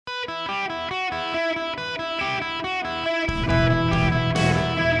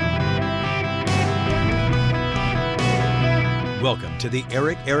Welcome to the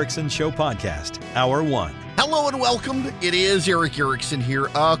Eric Erickson Show podcast, Hour 1. Hello and welcome. It is Eric Erickson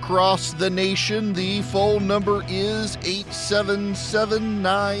here across the nation. The phone number is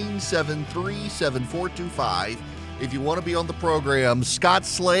 877-973-7425. If you want to be on the program, Scott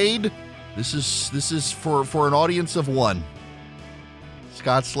Slade, this is for an audience of one.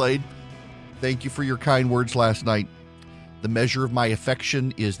 Scott Slade, thank you for your kind words last night. The measure of my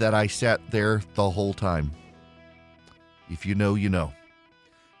affection is that I sat there the whole time. If you know, you know.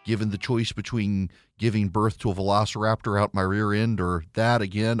 Given the choice between giving birth to a velociraptor out my rear end or that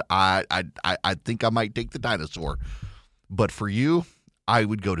again, I think I might take the dinosaur. But for you, I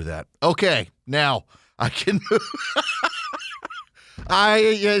would go to that. Okay, now I can move.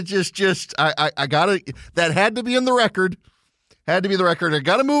 I gotta. That had to be in the record. Had to be in the record. I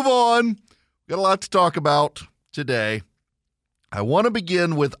gotta move on. Got a lot to talk about today. I want to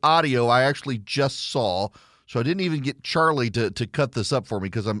begin with audio I actually just saw. So I didn't even get Charlie to cut this up for me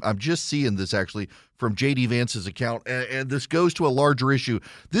because I'm just seeing this actually from J.D. Vance's account, and this goes to a larger issue.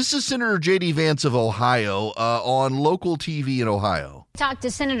 This is Senator J.D. Vance of Ohio on local TV in Ohio. Talked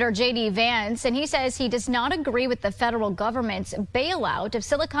to Senator J.D. Vance, and he says he does not agree with the federal government's bailout of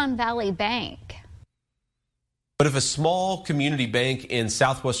Silicon Valley Bank. But if a small community bank in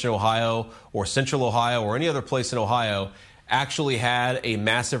southwestern Ohio or central Ohio or any other place in Ohio actually had a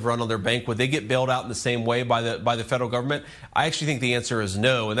massive run on their bank, would they get bailed out in the same way by the federal government? I actually think the answer is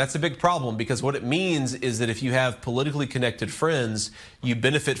no, and that's a big problem because what it means is that if you have politically connected friends, you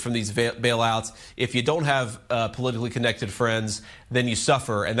benefit from these bailouts. If you don't have politically connected friends, then you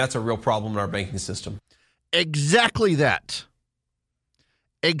suffer, and that's a real problem in our banking system. Exactly that.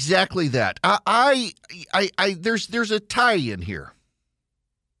 Exactly that. There's a tie-in here.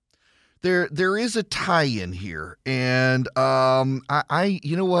 There is a tie-in here, and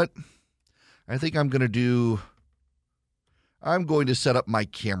you know what? I think I'm going to set up my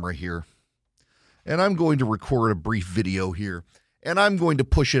camera here, and I'm going to record a brief video here, and I'm going to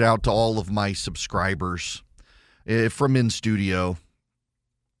push it out to all of my subscribers from in studio.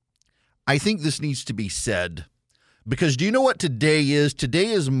 I think this needs to be said, because do you know what today is? Today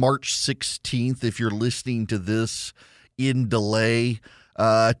is March 16th, if you're listening to this in delay.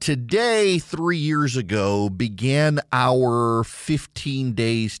 Today, 3 years ago, began our 15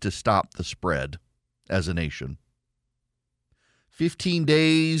 days to stop the spread as a nation. 15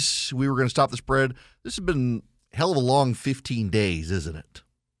 days, we were going to stop the spread. This has been a hell of a long 15 days, isn't it?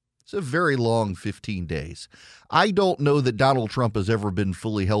 It's a very long 15 days. I don't know that Donald Trump has ever been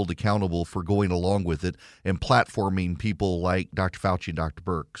fully held accountable for going along with it and platforming people like Dr. Fauci and Dr.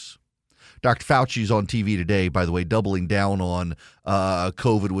 Birx. Dr. Fauci's on TV today, by the way, doubling down on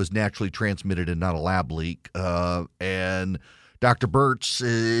COVID was naturally transmitted and not a lab leak. And Dr. Birx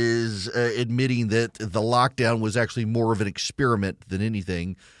is admitting that the lockdown was actually more of an experiment than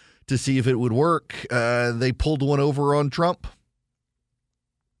anything to see if it would work. They pulled one over on Trump.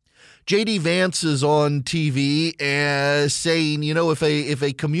 J.D. Vance is on TV saying, you know, if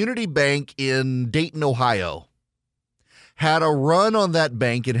a community bank in Dayton, Ohio, had a run on that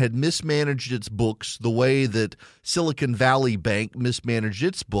bank and had mismanaged its books the way that Silicon Valley Bank mismanaged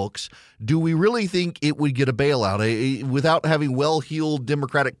its books, do we really think it would get a bailout without having well-heeled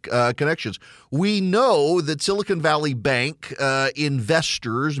Democratic connections? We know that Silicon Valley Bank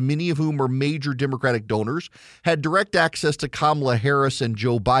investors, many of whom are major Democratic donors, had direct access to Kamala Harris and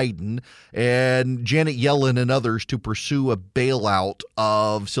Joe Biden and Janet Yellen and others to pursue a bailout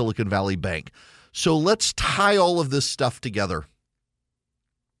of Silicon Valley Bank. So let's tie all of this stuff together.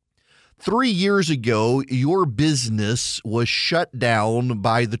 3 years ago, your business was shut down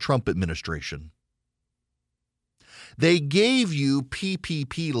by the Trump administration. They gave you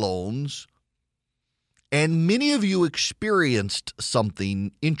PPP loans, and many of you experienced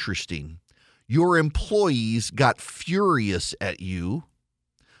something interesting. Your employees got furious at you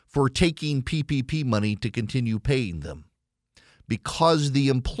for taking PPP money to continue paying them, because the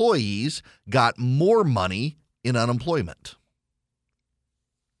employees got more money in unemployment.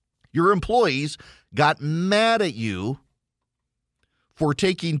 Your employees got mad at you for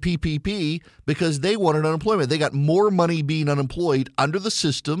taking PPP because they wanted unemployment. They got more money being unemployed under the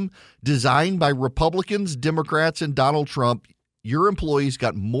system designed by Republicans, Democrats, and Donald Trump. Your employees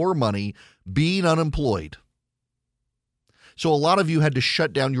got more money being unemployed. So a lot of you had to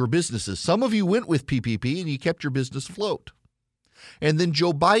shut down your businesses. Some of you went with PPP and you kept your business afloat. And then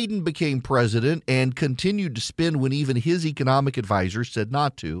Joe Biden became president and continued to spend when even his economic advisors said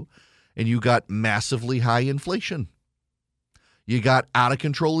not to. And you got massively high inflation. You got out of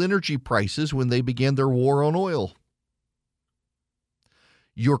control energy prices when they began their war on oil.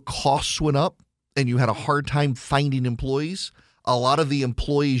 Your costs went up and you had a hard time finding employees. A lot of the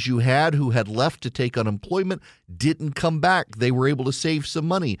employees you had who had left to take unemployment didn't come back. They were able to save some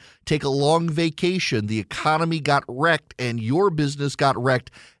money, take a long vacation. The economy got wrecked and your business got wrecked.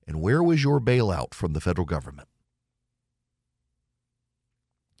 And where was your bailout from the federal government?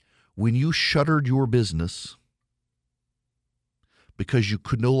 When you shuttered your business because you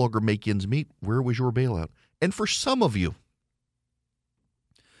could no longer make ends meet, where was your bailout? And for some of you,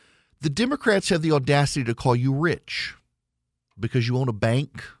 the Democrats have the audacity to call you rich because you own a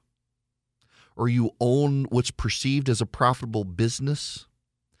bank or you own what's perceived as a profitable business.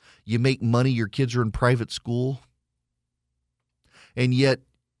 You make money, your kids are in private school, and yet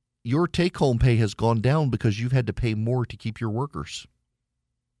your take-home pay has gone down because you've had to pay more to keep your workers.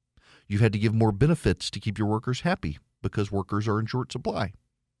 You've had to give more benefits to keep your workers happy because workers are in short supply.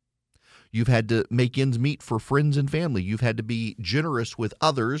 You've had to make ends meet for friends and family. You've had to be generous with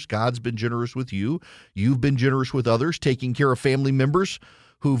others. God's been generous with you. You've been generous with others, taking care of family members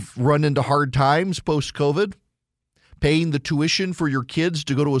who've run into hard times post-COVID, paying the tuition for your kids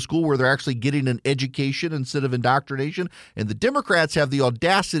to go to a school where they're actually getting an education instead of indoctrination. And the Democrats have the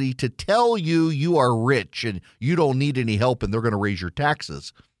audacity to tell you you are rich and you don't need any help and they're going to raise your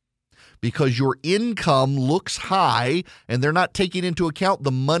taxes because your income looks high and they're not taking into account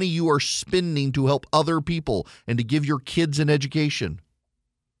the money you are spending to help other people and to give your kids an education.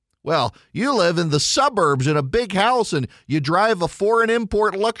 Well, you live in the suburbs in a big house and you drive a foreign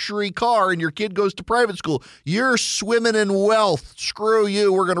import luxury car and your kid goes to private school. You're swimming in wealth. Screw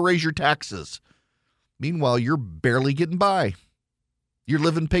you. We're going to raise your taxes. Meanwhile, you're barely getting by. You're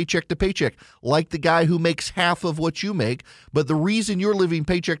living paycheck to paycheck, like the guy who makes half of what you make. But the reason you're living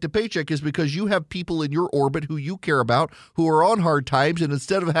paycheck to paycheck is because you have people in your orbit who you care about who are on hard times, and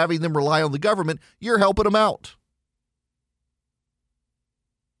instead of having them rely on the government, you're helping them out.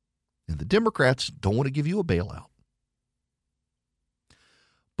 And the Democrats don't want to give you a bailout.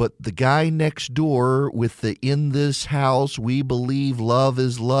 But the guy next door with the "in this house, we believe love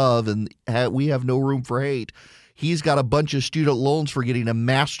is love and we have no room for hate," he's got a bunch of student loans for getting a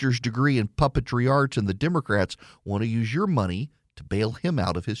master's degree in puppetry arts, and the Democrats want to use your money to bail him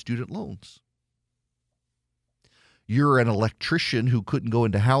out of his student loans. You're an electrician who couldn't go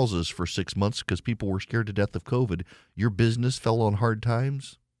into houses for 6 months because people were scared to death of COVID. Your business fell on hard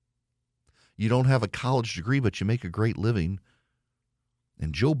times. You don't have a college degree, but you make a great living.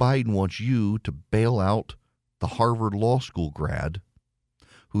 And Joe Biden wants you to bail out the Harvard Law School grad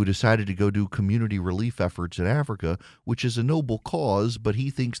who decided to go do community relief efforts in Africa, which is a noble cause, but he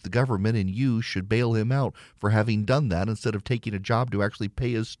thinks the government and you should bail him out for having done that instead of taking a job to actually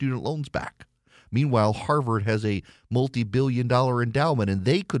pay his student loans back. Meanwhile, Harvard has a multi-billion-dollar endowment, and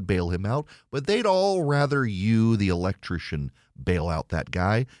they could bail him out, but they'd all rather you, the electrician, bail out that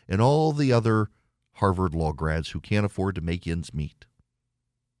guy and all the other Harvard law grads who can't afford to make ends meet.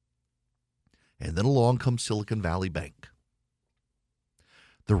 And then along comes Silicon Valley Bank.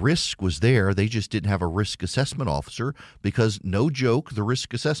 The risk was there. They just didn't have a risk assessment officer because, no joke, the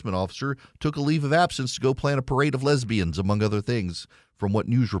risk assessment officer took a leave of absence to go plan a parade of lesbians, among other things, from what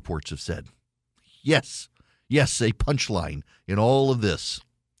news reports have said. Yes, a punchline in all of this.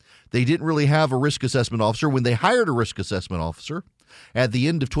 They didn't really have a risk assessment officer. When they hired a risk assessment officer, at the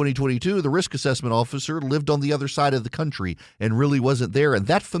end of 2022, the risk assessment officer lived on the other side of the country and really wasn't there and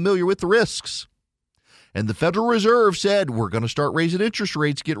that familiar with the risks. And the Federal Reserve said, we're going to start raising interest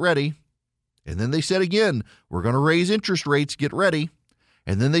rates, get ready. And then they said again, we're going to raise interest rates, get ready.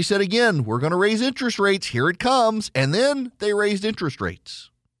 And then they said again, we're going to raise interest rates, here it comes. And then they raised interest rates.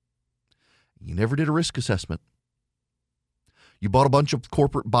 You never did a risk assessment. You bought a bunch of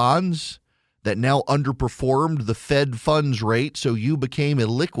corporate bonds that now underperformed the Fed funds rate, so you became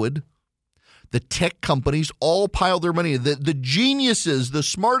illiquid. The tech companies all piled their money. The geniuses, the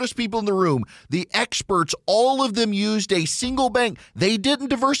smartest people in the room, the experts, all of them used a single bank. They didn't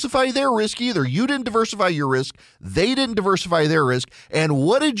diversify their risk either. You didn't diversify your risk. They didn't diversify their risk. And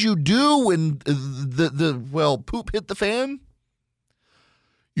what did you do when poop hit the fan?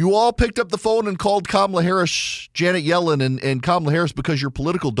 You all picked up the phone and called Kamala Harris, Janet Yellen, and Kamala Harris because you're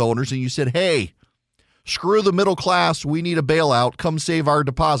political donors, and you said, hey, screw the middle class. We need a bailout. Come save our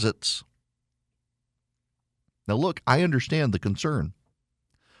deposits. Now, look, I understand the concern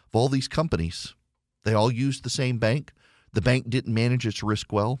of all these companies. They all used the same bank. The bank didn't manage its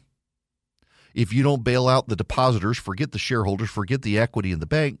risk well. If you don't bail out the depositors, forget the shareholders, forget the equity in the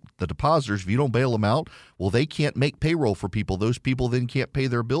bank, the depositors, if you don't bail them out, well, they can't make payroll for people. Those people then can't pay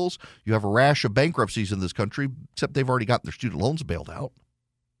their bills. You have a rash of bankruptcies in this country, except they've already gotten their student loans bailed out.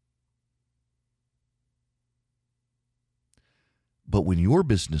 But when your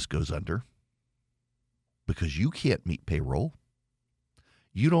business goes under, because you can't meet payroll,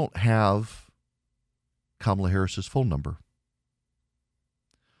 You don't have Kamala Harris's phone number.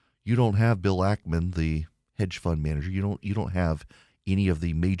 You don't have Bill Ackman, the hedge fund manager. You don't have any of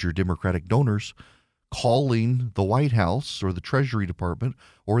the major Democratic donors calling the White House or the Treasury Department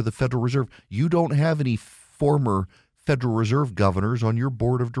or the Federal Reserve. You don't have any former Federal Reserve governors on your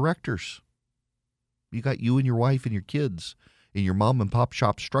board of directors. You got you and your wife and your kids in your mom and pop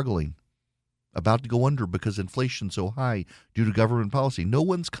shop struggling, about to go under because inflation's so high due to government policy. No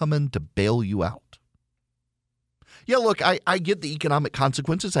one's coming to bail you out. Yeah, look, I get the economic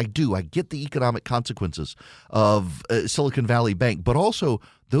consequences. I do. I get the economic consequences of Silicon Valley Bank, but also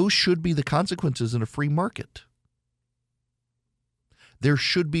those should be the consequences in a free market. There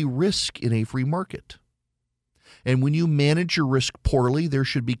should be risk in a free market. And when you manage your risk poorly, there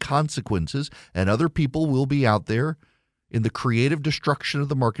should be consequences, and other people will be out there in the creative destruction of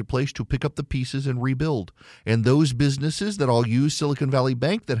the marketplace to pick up the pieces and rebuild. And those businesses that all use Silicon Valley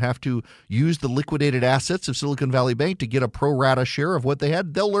Bank, that have to use the liquidated assets of Silicon Valley Bank to get a pro rata share of what they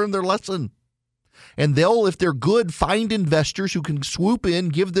had, they'll learn their lesson. And they'll, if they're good, find investors who can swoop in,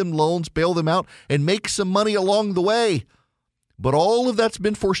 give them loans, bail them out, and make some money along the way. But all of that's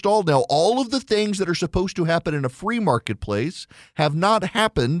been forestalled now. All of the things that are supposed to happen in a free marketplace have not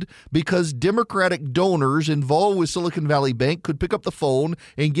happened because Democratic donors involved with Silicon Valley Bank could pick up the phone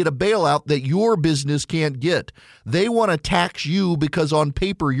and get a bailout that your business can't get. They want to tax you because on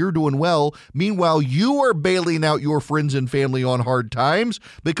paper you're doing well. Meanwhile, you are bailing out your friends and family on hard times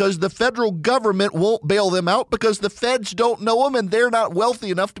because the federal government won't bail them out because the feds don't know them and they're not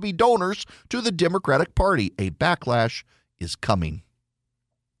wealthy enough to be donors to the Democratic Party. A backlash is coming.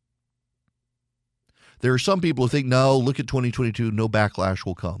 There are some people who think, no, look at 2022, no backlash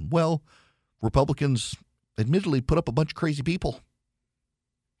will come. Well, Republicans admittedly put up a bunch of crazy people.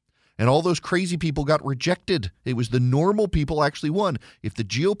 And all those crazy people got rejected. It was the normal people actually won. If the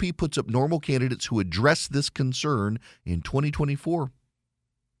GOP puts up normal candidates who address this concern in 2024,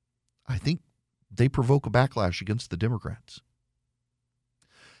 I think they provoke a backlash against the Democrats.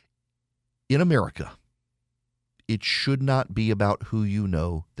 In America, it should not be about who you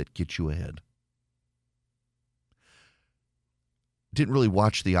know that gets you ahead. Didn't really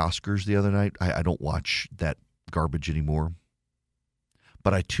watch the Oscars the other night. I don't watch that garbage anymore.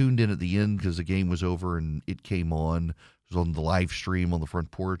 But I tuned in at the end because the game was over and it came on. It was on the live stream on the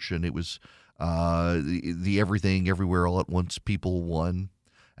front porch, and it was the Everything Everywhere All at Once people won.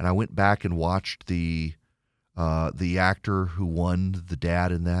 And I went back and watched the actor who won, the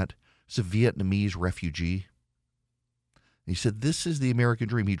dad in that. It's a Vietnamese refugee. He said, this is the American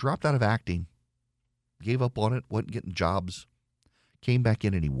dream. He dropped out of acting, gave up on it, wasn't getting jobs, came back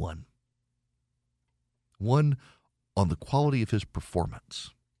in and he won. Won on the quality of his performance.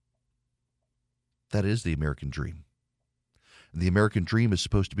 That is the American dream. The American dream is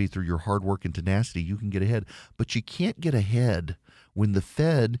supposed to be through your hard work and tenacity, you can get ahead. But you can't get ahead when the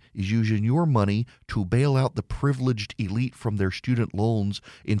Fed is using your money to bail out the privileged elite from their student loans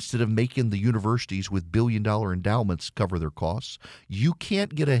instead of making the universities with billion-dollar endowments cover their costs. You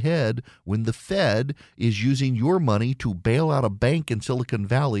can't get ahead when the Fed is using your money to bail out a bank in Silicon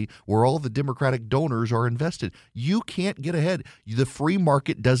Valley where all the Democratic donors are invested. You can't get ahead. The free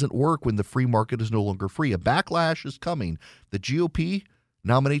market doesn't work when the free market is no longer free. A backlash is coming. The GOP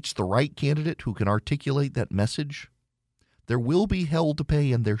nominates the right candidate who can articulate that message. There will be hell to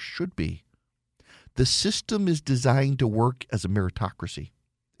pay, and there should be. The system is designed to work as a meritocracy.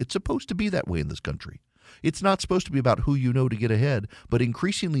 It's supposed to be that way in this country. It's not supposed to be about who you know to get ahead, but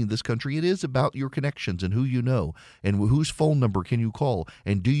increasingly in this country, it is about your connections and who you know, and whose phone number can you call,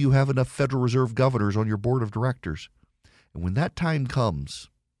 and do you have enough Federal Reserve governors on your board of directors? And when that time comes,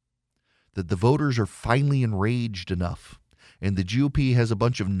 that the voters are finally enraged enough, and the GOP has a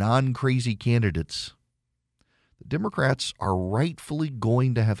bunch of non-crazy candidates, the Democrats are rightfully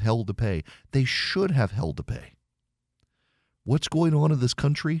going to have hell to pay. They should have hell to pay. What's going on in this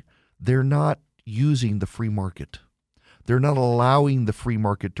country? They're not using the free market. They're not allowing the free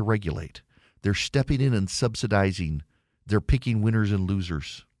market to regulate. They're stepping in and subsidizing. They're picking winners and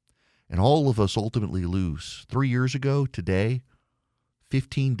losers. And all of us ultimately lose. 3 years ago, today,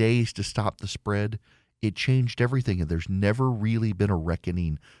 15 days to stop the spread, it changed everything. And there's never really been a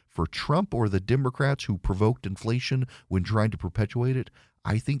reckoning for Trump or the Democrats who provoked inflation when trying to perpetuate it.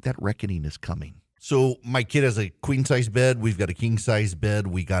 I think that reckoning is coming. So my kid has a queen-size bed. We've got a king-size bed.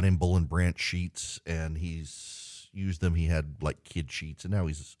 We got him Bull and Branch sheets, and he's used them. He had like kid sheets, and now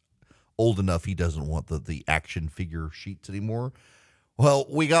he's old enough he doesn't want the action figure sheets anymore. Well,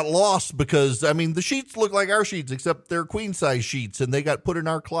 we got lost because, I mean, the sheets look like our sheets, except they're queen-size sheets, and they got put in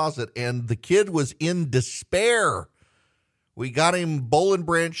our closet, and the kid was in despair. We got him Boll &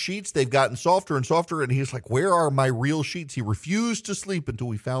 Branch sheets. They've gotten softer and softer, and he's like, where are my real sheets? He refused to sleep until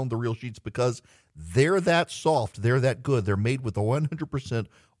we found the real sheets because they're that soft. They're that good. They're made with a 100%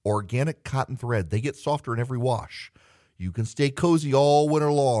 organic cotton thread. They get softer in every wash. You can stay cozy all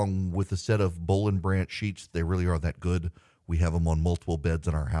winter long with a set of Boll & Branch sheets. They really are that good. We have them on multiple beds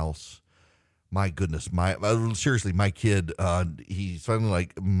in our house. My goodness, seriously, my kid, he's finally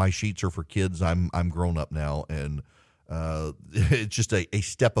like, my sheets are for kids. I'm grown up now, and it's just a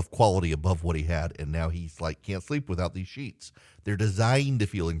step of quality above what he had, and now he's like, can't sleep without these sheets. They're designed to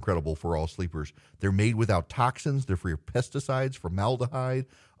feel incredible for all sleepers. They're made without toxins. They're free of pesticides, formaldehyde,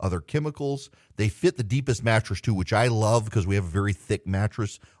 other chemicals. They fit the deepest mattress, too, which I love because we have a very thick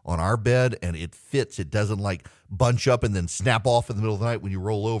mattress on our bed, and it fits. It doesn't, like, bunch up and then snap off in the middle of the night when you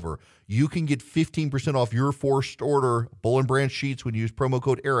roll over. You can get 15% off your first order Boll & Branch sheets when you use promo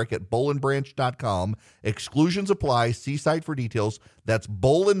code ERIC at bollandbranch.com. Exclusions apply. See site for details. That's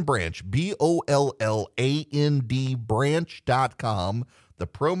Boll & Branch, BOLLAND branch.com. The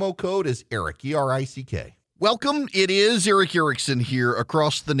promo code is ERIC, ERICK. Welcome. It is Eric Erickson here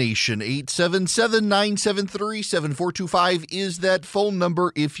across the nation. 877-973-7425 is that phone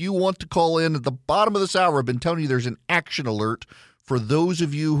number if you want to call in. At the bottom of this hour, I've been telling you there's an action alert for those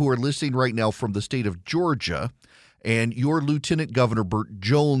of you who are listening right now from the state of Georgia. And your Lieutenant Governor, Burt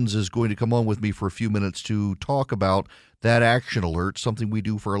Jones, is going to come on with me for a few minutes to talk about that action alert, something we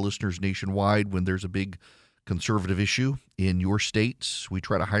do for our listeners nationwide when there's a big conservative issue in your states. We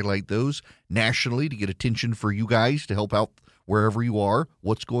try to highlight those nationally to get attention for you guys to help out wherever you are,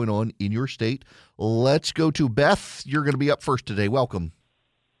 what's going on in your state. Let's go to Beth. You're going to be up first today. Welcome.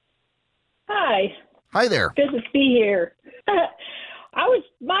 Hi. Hi there. Good to be here.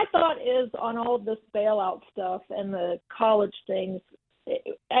 My thought is on all of this bailout stuff and the college things.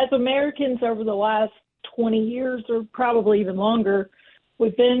 As Americans over the last 20 years or probably even longer,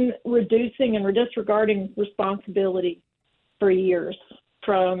 we've been reducing and disregarding responsibility for years,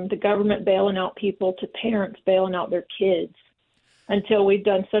 from the government bailing out people to parents bailing out their kids, until we've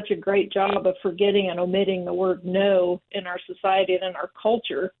done such a great job of forgetting and omitting the word no in our society and in our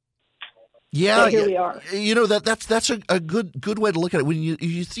culture. Yeah, here we are. You know, that's a good way to look at it. When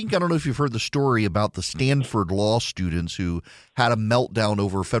you think, I don't know if you've heard the story about the Stanford law students who had a meltdown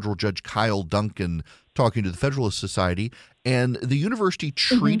over federal judge Kyle Duncan talking to the Federalist Society, and the university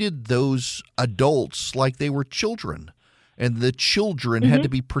treated those adults like they were children, and the children had to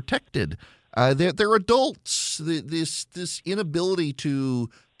be protected. They're adults. This inability to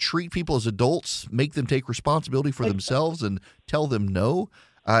treat people as adults, make them take responsibility for themselves and tell them no.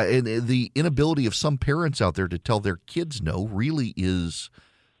 And the inability of some parents out there to tell their kids no really is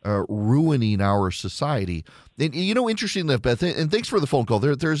ruining our society. And you know, interesting enough, Beth, and thanks for the phone call.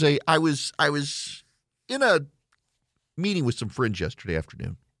 I was in a meeting with some friends yesterday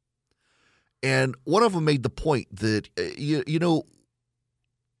afternoon, and one of them made the point that you know,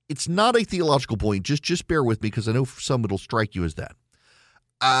 it's not a theological point. Just bear with me because I know for some it'll strike you as that.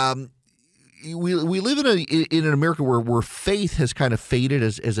 We live in an America where faith has kind of faded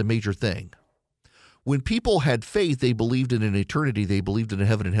as a major thing. When people had faith, they believed in an eternity. They believed in a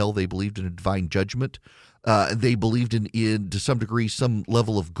heaven and hell. They believed in a divine judgment. They believed in to some degree some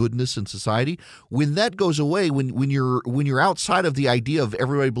level of goodness in society. When that goes away, when you're outside of the idea of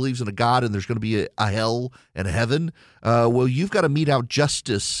everybody believes in a God and there's going to be a hell and a heaven, well, you've got to mete out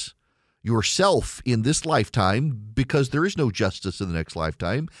justice yourself in this lifetime because there is no justice in the next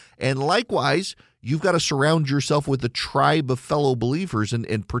lifetime. And likewise, you've got to surround yourself with a tribe of fellow believers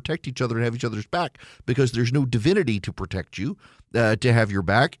and protect each other and have each other's back because there's no divinity to protect you, to have your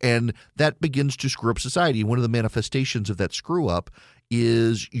back. And that begins to screw up society. One of the manifestations of that screw up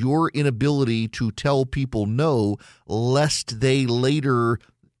is your inability to tell people no, lest they later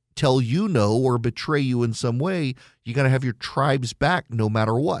tell you no or betray you in some way. You got to have your tribe's back no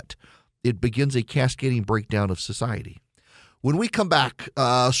matter what. It begins a cascading breakdown of society. When we come back,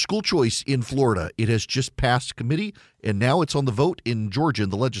 school choice in Florida, it has just passed committee, and now it's on the vote in Georgia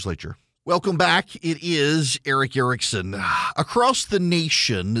in the legislature. Welcome back. It is Eric Erickson. Across the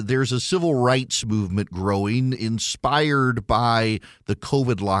nation, there's a civil rights movement growing, inspired by the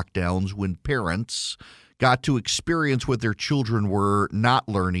COVID lockdowns when parents got to experience what their children were not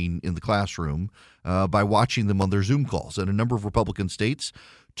learning in the classroom by watching them on their Zoom calls. And a number of Republican states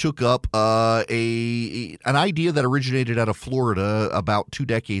took up an idea that originated out of Florida about 2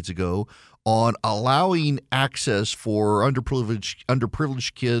 decades ago on allowing access for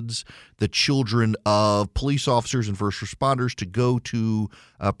underprivileged kids, the children of police officers and first responders, to go to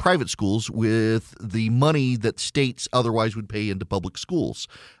private schools with the money that states otherwise would pay into public schools.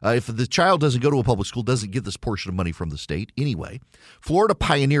 If the child doesn't go to a public school, doesn't get this portion of money from the state anyway. Florida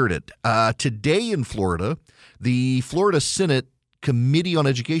pioneered it. Today in Florida, the Florida Senate Committee on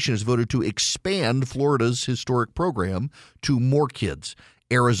Education has voted to expand Florida's historic program to more kids.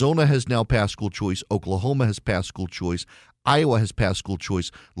 Arizona has now passed school choice. Oklahoma has passed school choice. Iowa has passed school choice.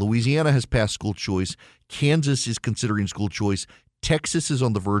 Louisiana has passed school choice. Kansas is considering school choice. Texas is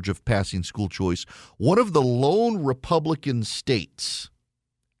on the verge of passing school choice. One of the lone Republican states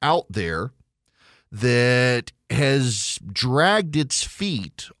out there that has dragged its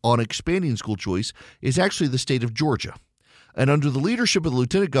feet on expanding school choice is actually the state of Georgia. And under the leadership of the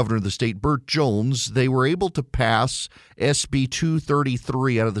lieutenant governor of the state, Burt Jones, they were able to pass SB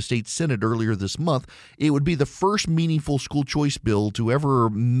 233 out of the state Senate earlier this month. It would be the first meaningful school choice bill to ever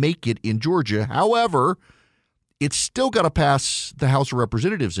make it in Georgia. However, it's still got to pass the House of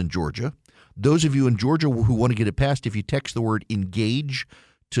Representatives in Georgia. Those of you in Georgia who want to get it passed, if you text the word ENGAGE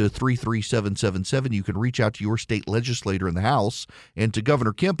to 33777, you can reach out to your state legislator in the House and to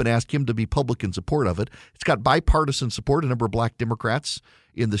Governor Kemp and ask him to be public in support of it. It's got bipartisan support. A number of black Democrats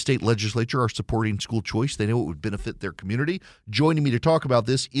in the state legislature are supporting school choice. They know it would benefit their community. Joining me to talk about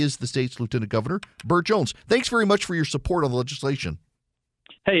this is the state's Lieutenant Governor, Burt Jones. Thanks very much for your support on the legislation.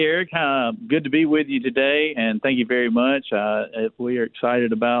 Hey, Eric. Good to be with you today, and thank you very much. We are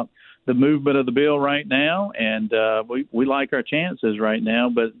excited about the movement of the bill right now, and we like our chances right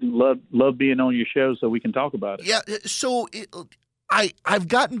now, but love being on your show so we can talk about it. Yeah, so I've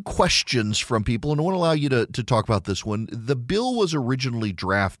gotten questions from people, and I want to allow you to talk about this one. The bill was originally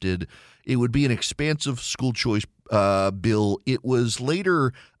drafted. It would be an expansive school choice bill. It was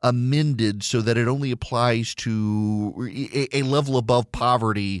later amended so that it only applies to a level above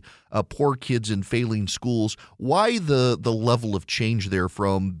poverty, poor kids in failing schools. Why the level of change there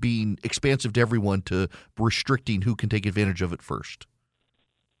from being expansive to everyone to restricting who can take advantage of it first?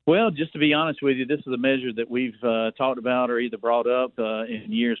 Well, just to be honest with you, this is a measure that we've talked about or either brought up in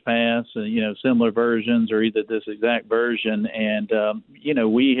years past, similar versions or either this exact version. And,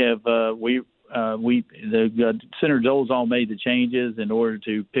 Senator Dolezal made the changes in order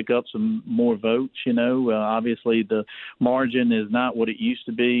to pick up some more votes. Obviously the margin is not what it used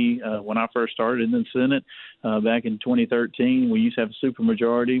to be when I first started in the Senate back in 2013. We used to have a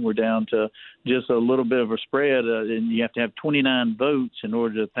supermajority. We're down to just a little bit of a spread, and you have to have 29 votes in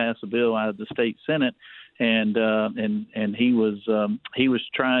order to pass a bill out of the state Senate. And he was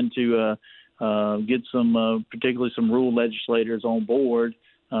trying to get some, particularly some rural legislators on board.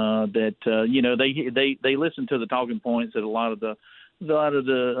 They listen to the talking points that a lot of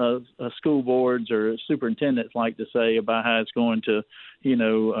the school boards or superintendents like to say about how it's going to,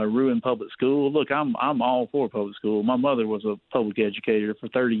 ruin public school. Look, I'm all for public school. My mother was a public educator for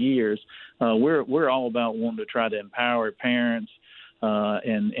 30 years. We're all about wanting to try to empower parents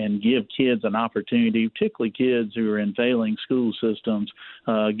and give kids an opportunity, particularly kids who are in failing school systems.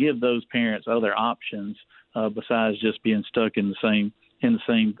 Give those parents other options besides just being stuck in the same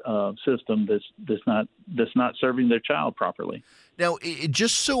system that's not serving their child properly. Now,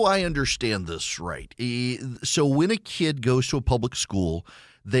 just so I understand this right, so when a kid goes to a public school,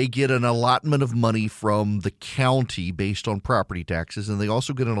 they get an allotment of money from the county based on property taxes, and they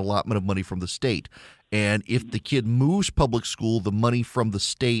also get an allotment of money from the state. And if the kid moves public school, the money from the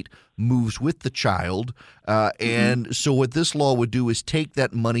state moves with the child. And so what this law would do is take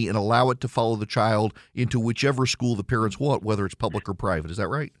that money and allow it to follow the child into whichever school the parents want, whether it's public or private. Is that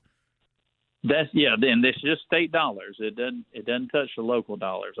right? Then it's just state dollars. It doesn't touch the local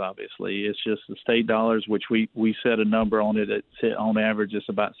dollars. Obviously, it's just the state dollars, which we set a number on it. It's on average, it's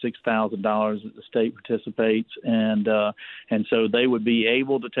about $6,000 that the state participates, and so they would be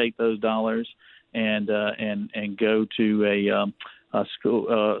able to take those dollars and go to a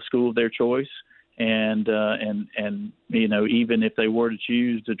school of their choice, and even if they were to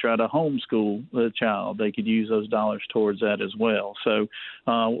choose to try to homeschool the child, they could use those dollars towards that as well. So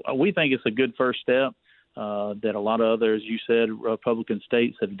we think it's a good first step that a lot of other, as you said, Republican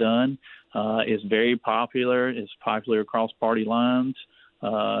states have done. It's very popular. It's popular across party lines.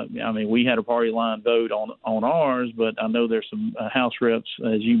 We had a party line vote on ours, but I know there's some House reps,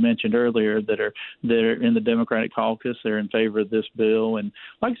 as you mentioned earlier, that are in the Democratic caucus. They're in favor of this bill. And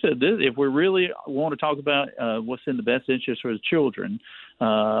like I said, if we really want to talk about what's in the best interest for the children,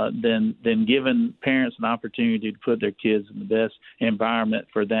 then giving parents an opportunity to put their kids in the best environment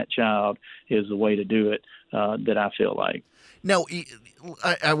for that child is the way to do it, that I feel like. Now,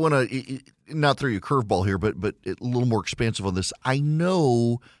 I want to not throw you a curveball here, but a little more expansive on this. I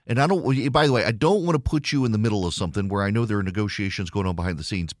know, and I don't. By the way, I don't want to put you in the middle of something where I know there are negotiations going on behind the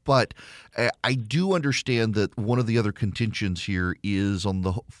scenes, but I do understand that one of the other contentions here is on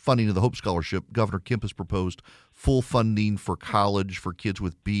the funding of the Hope Scholarship. Governor Kemp has proposed full funding for college for kids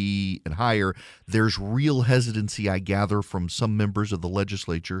with B and higher. There's real hesitancy, I gather, from some members of the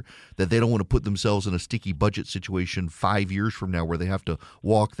legislature that they don't want to put themselves in a sticky budget situation 5 years from now where they have to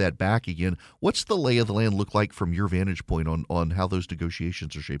walk that back again. What's the lay of the land look like from your vantage point on how those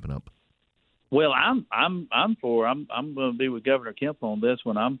negotiations are shaping up? Well, I'm going to be with Governor Kemp on this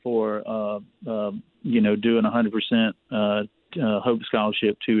one. I'm for doing 100% Hope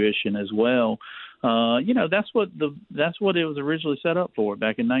Scholarship tuition as well. That's what it was originally set up for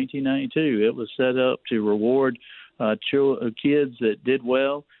back in 1992. It was set up to reward kids that did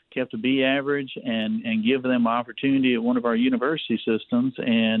well, kept a B average, and give them opportunity at one of our university systems.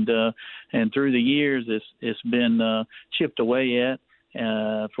 And through the years, it's been chipped away at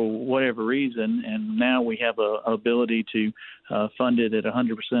for whatever reason, and now we have a ability to fund it at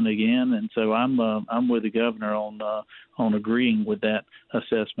 100% again. And so I'm with the governor on agreeing with that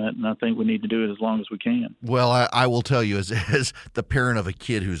assessment, and I think we need to do it as long as we can. Well, I will tell you, as the parent of a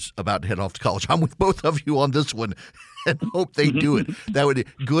kid who's about to head off to college, I'm with both of you on this one. And hope they do it. That would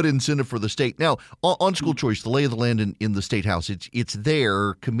be good incentive for the state. Now, on school choice, the lay of the land in the State House, it's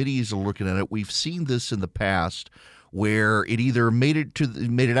there. Committees are looking at it. We've seen this in the past where it either made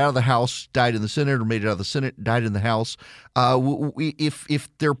it out of the House, died in the Senate, or made it out of the Senate, died in the House. If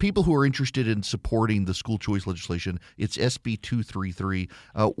there are people who are interested in supporting the school choice legislation, it's SB 233.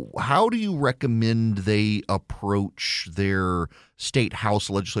 How do you recommend they approach their state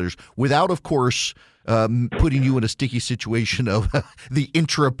House legislators without, of course, putting you in a sticky situation of the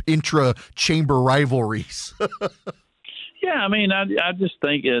intra-chamber rivalries? Yeah, I mean, I just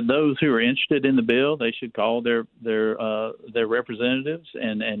think those who are interested in the bill, they should call their representatives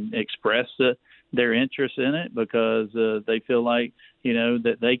and express their interest in it, because they feel like,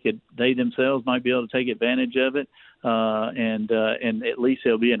 that they themselves might be able to take advantage of it, and at least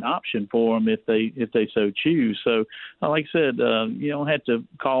there'll be an option for them if they so choose. So, like I said, you don't have to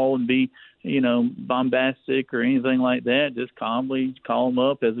call and be bombastic or anything like that. Just calmly call them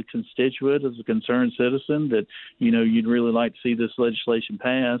up as a constituent, as a concerned citizen that, you'd really like to see this legislation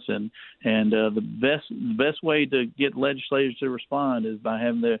pass. And the best way to get legislators to respond is by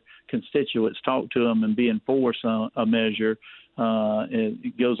having their constituents talk to them and be enforced on a measure.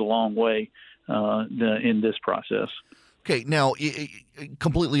 It goes a long way in this process. Okay, now,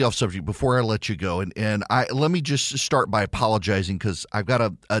 completely off subject before I let you go, and let me just start by apologizing because I've got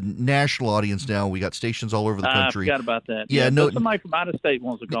a national audience now. We got stations all over the country. I forgot about that. Yeah, no, somebody from out of state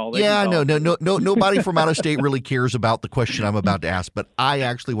wants to call. No, nobody from out of state really cares about the question I'm about to ask, but I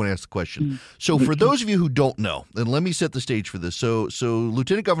actually want to ask the question. So, for those of you who don't know, and let me set the stage for this. So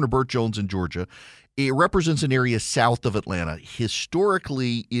Lieutenant Governor Burt Jones in Georgia. It represents an area south of Atlanta.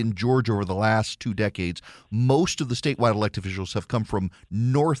 Historically, in Georgia over the last 2 decades, most of the statewide elected officials have come from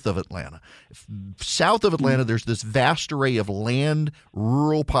north of Atlanta. South of Atlanta, there's this vast array of land,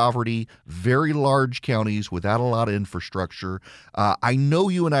 rural poverty, very large counties without a lot of infrastructure. I know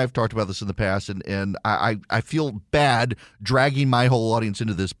you and I have talked about this in the past, and I feel bad dragging my whole audience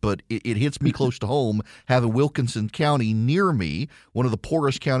into this, but it hits me close to home, having Wilkinson County near me, one of the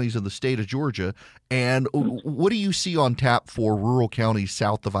poorest counties in the state of Georgia. And what do you see on tap for rural counties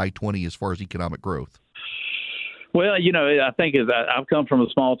south of I-20 as far as economic growth? Well, I think I've come from a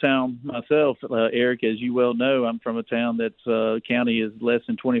small town myself, Eric, as you well know. I'm from a town that's county is less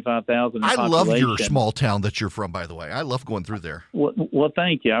than 25,000 I love your small town that you're from, by the way. I love going through there. Well,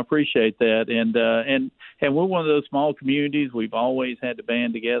 thank you. I appreciate that. And we're one of those small communities. We've always had to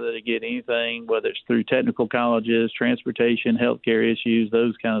band together to get anything, whether it's through technical colleges, transportation, healthcare issues,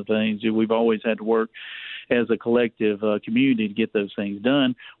 those kind of things. We've always had to work as a collective community to get those things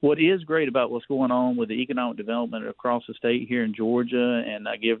done. What is great about what's going on with the economic development across the state here in Georgia, and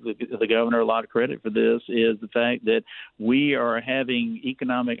I give the governor a lot of credit for this, is the fact that we are having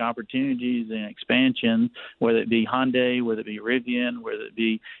economic opportunities and expansion, whether it be Hyundai, whether it be Rivian, whether it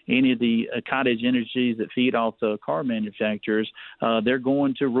be any of the cottage industries that feed off the car manufacturers. They're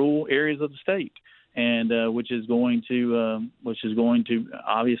going to rural areas of the state. And which is going to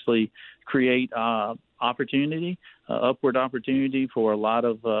obviously create opportunity, upward opportunity for a lot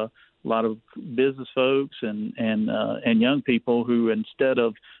of business folks and young people who, instead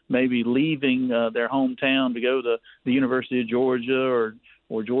of maybe leaving their hometown to go to the University of Georgia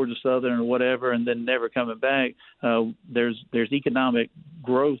or Georgia Southern or whatever, and then never coming back. There's economic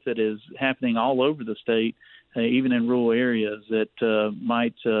growth that is happening all over the state, even in rural areas, that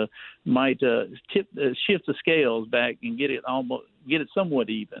might shift the scales back and get it somewhat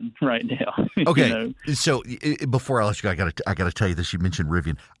even right now. Okay, so before I let you go, I got to tell you this. You mentioned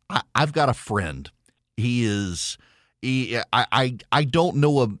Rivian. I've got a friend. I don't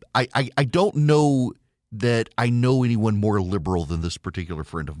know that I know anyone more liberal than this particular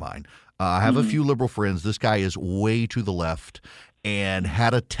friend of mine. I have a few liberal friends. This guy is way to the left and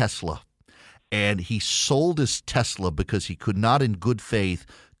had a Tesla. And he sold his Tesla because he could not in good faith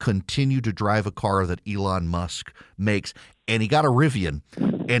continue to drive a car that Elon Musk makes. And he got a Rivian.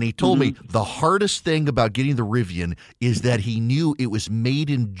 And he told me the hardest thing about getting the Rivian is that he knew it was made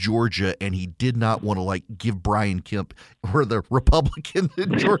in Georgia, and he did not want to give Brian Kemp or the Republican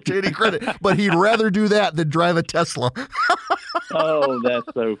in Georgia any credit. But he'd rather do that than drive a Tesla. Oh,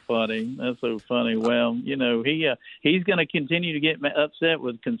 that's so funny. That's so funny. Well, he's going to continue to get upset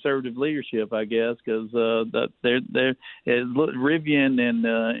with conservative leadership, I guess, because Rivian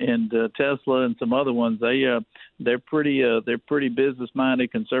and Tesla and some other ones, they're pretty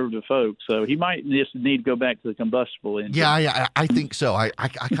business-minded conservative folks. So he might just need to go back to the combustible engine. Yeah, I think so. I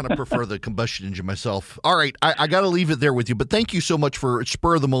kind of prefer the combustion engine myself. All right, I got to leave it there with you. But thank you so much for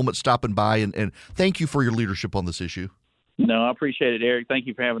spur of the moment stopping by, and thank you for your leadership on this issue. No, I appreciate it, Eric. Thank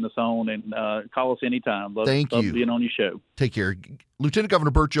you for having us on, and call us anytime. Love being on your show. Take care. Lieutenant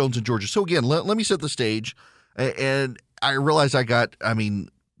Governor Burt Jones in Georgia. So again, let me set the stage. And I realize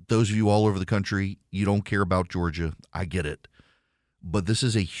those of you all over the country, you don't care about Georgia. I get it. But this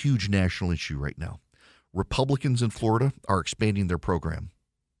is a huge national issue right now. Republicans in Florida are expanding their program.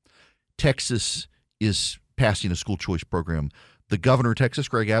 Texas is passing a school choice program. The governor of Texas,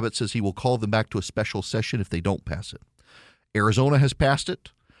 Greg Abbott, says he will call them back to a special session if they don't pass it. Arizona has passed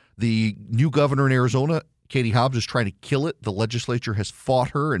it. The new governor in Arizona, Katie Hobbs, is trying to kill it. The legislature has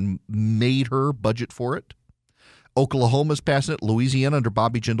fought her and made her budget for it. Oklahoma's passing it. Louisiana under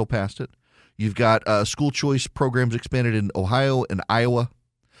Bobby Jindal passed it. You've got school choice programs expanded in Ohio and Iowa.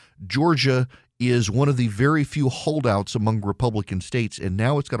 Georgia is one of the very few holdouts among Republican states, and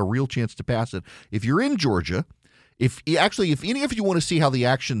now it's got a real chance to pass it. If you're in Georgia, if any of you want to see how the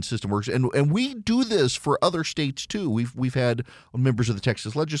action system works, and we do this for other states too. We've had members of the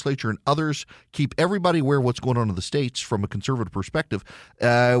Texas legislature and others keep everybody aware of what's going on in the states from a conservative perspective.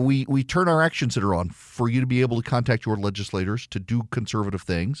 We turn our action center on for you to be able to contact your legislators to do conservative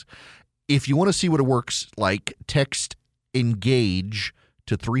things. If you want to see what it works like, text ENGAGE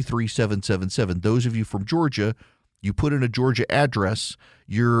to 33777. Those of you from Georgia, you put in a Georgia address,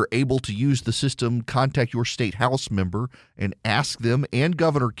 you're able to use the system, contact your state House member, and ask them and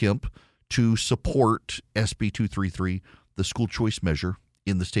Governor Kemp to support SB 233, the school choice measure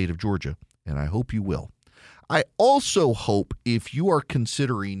in the state of Georgia. And I hope you will. I also hope if you are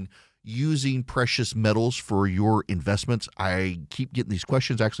considering using precious metals for your investments, I keep getting these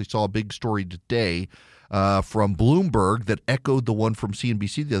questions. I actually saw a big story today from Bloomberg that echoed the one from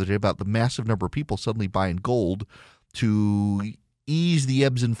CNBC the other day about the massive number of people suddenly buying gold to ease the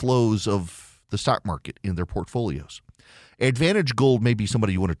ebbs and flows of the stock market in their portfolios. Advantage Gold may be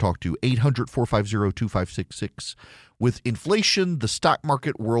somebody you want to talk to. 800-450-2566. With inflation, the stock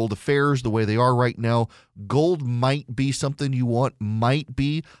market, world affairs the way they are right now, gold might be something you want, might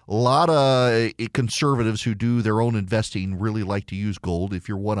be. A lot of conservatives who do their own investing really like to use gold. If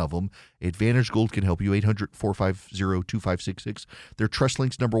you're one of them, Advantage Gold can help you. 800-450-2566. They're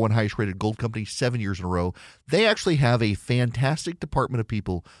TrustLink's #1 highest rated gold company 7 years in a row. They actually have a fantastic department of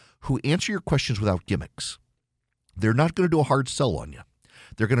people who answer your questions without gimmicks. They're not going to do a hard sell on you.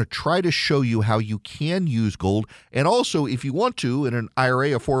 They're going to try to show you how you can use gold. And also, if you want to, in an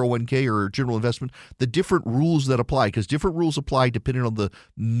IRA, a 401k, or a general investment, the different rules that apply, because different rules apply depending on the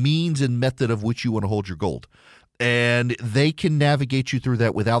means and method of which you want to hold your gold. And they can navigate you through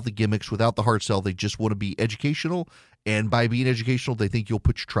that without the gimmicks, without the hard sell. They just want to be educational. And by being educational, they think you'll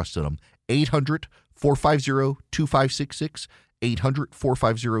put your trust in them. 800-450-2566.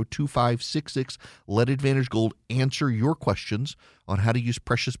 800-450-2566. Let Advantage Gold answer your questions on how to use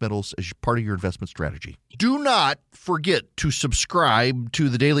precious metals as part of your investment strategy. Do not forget to subscribe to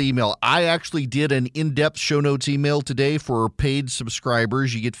the daily email. I actually did an in-depth show notes email today for paid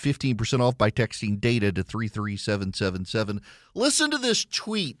subscribers. You get 15% off by texting DATA to 33777. Listen to this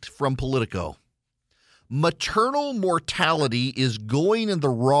tweet from Politico. Maternal mortality is going in the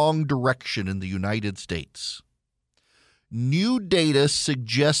wrong direction in the United States. New data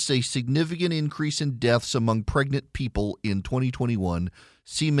suggests a significant increase in deaths among pregnant people in 2021,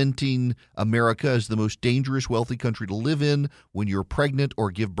 cementing America as the most dangerous wealthy country to live in when you're pregnant or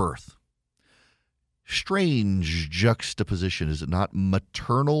give birth. Strange juxtaposition, is it not?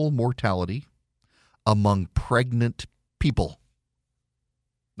 Maternal mortality among pregnant people.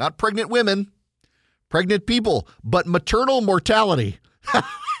 Not pregnant women, pregnant people, but maternal mortality.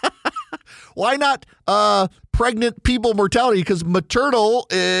 Why not pregnant people mortality? Because maternal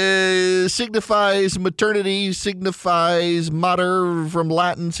signifies maternity, signifies mater from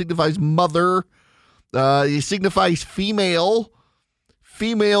Latin, signifies mother, it signifies female.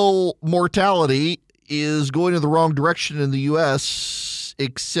 Female mortality is going in the wrong direction in the U.S.,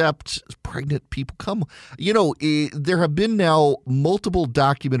 except pregnant people. There have been now multiple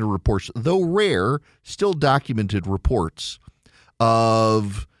documented reports, though rare, still documented reports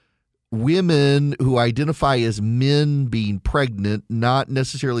of women who identify as men being pregnant, not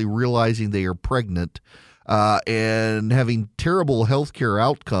necessarily realizing they are pregnant, and having terrible healthcare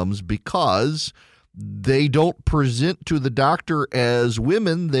outcomes because they don't present to the doctor as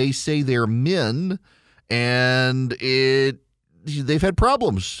women. They say they're men, and they've had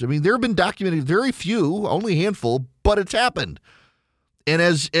problems. I mean, there have been documented very few, only a handful, but it's happened. And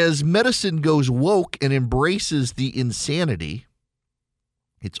as medicine goes woke and embraces the insanity,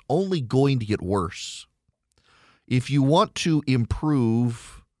 it's only going to get worse. If you want to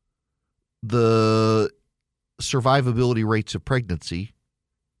improve the survivability rates of pregnancy,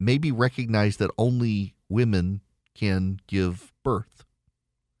 maybe recognize that only women can give birth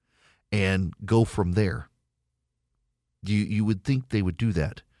and go from there. You would think they would do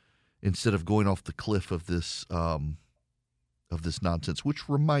that instead of going off the cliff of this nonsense. Which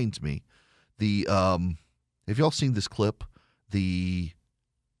reminds me, have y'all seen this clip? The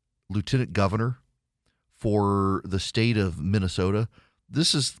lieutenant governor for the state of Minnesota.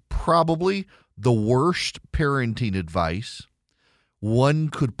 This is probably the worst parenting advice one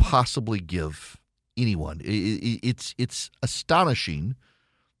could possibly give anyone. It's astonishing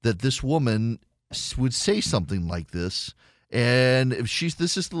that this woman would say something like this, and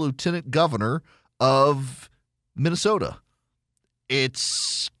this is the lieutenant governor of Minnesota.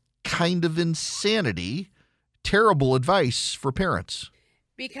 It's kind of insanity, terrible advice for parents.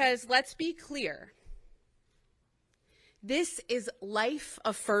 Because let's be clear, this is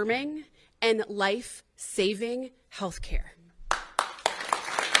life-affirming and life-saving healthcare.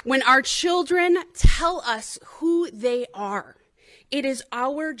 When our children tell us who they are, it is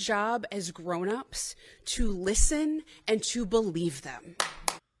our job as grown-ups to listen and to believe them.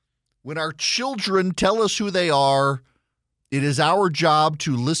 When our children tell us who they are, it is our job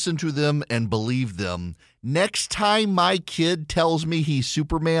to listen to them and believe them. Next time my kid tells me he's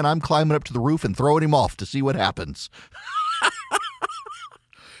Superman, I'm climbing up to the roof and throwing him off to see what happens.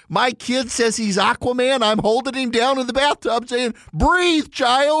 My kid says he's Aquaman, I'm holding him down in the bathtub saying, breathe,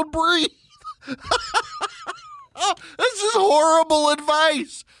 child, breathe. This is horrible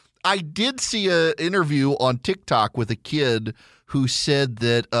advice. I did see an interview on TikTok with a kid who said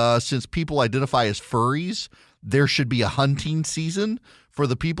that since people identify as furries, there should be a hunting season for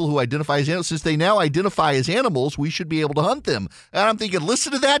the people who identify as animals. Since they now identify as animals, we should be able to hunt them. And I'm thinking,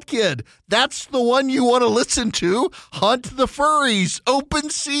 listen to that kid. That's the one you want to listen to. Hunt the furries. Open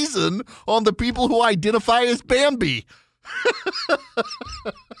season on the people who identify as Bambi.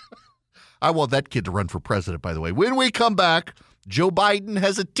 I want that kid to run for president, by the way. When we come back, Joe Biden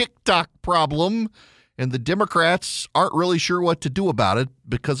has a TikTok problem, and the Democrats aren't really sure what to do about it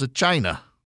because of China.